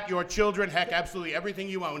 your cat, your children, heck, absolutely everything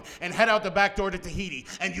you own, and head out the back door to Tahiti,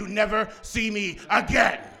 and you never see me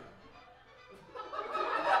again.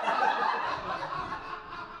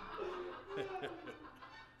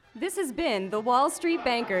 This has been the Wall Street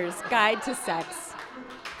Banker's Guide to Sex.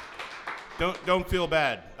 Don't feel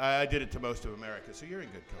bad. I did it to most of America, so you're in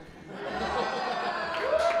good company.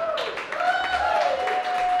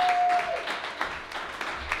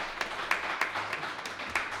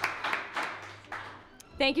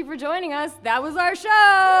 Thank you for joining us. That was our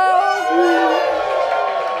show.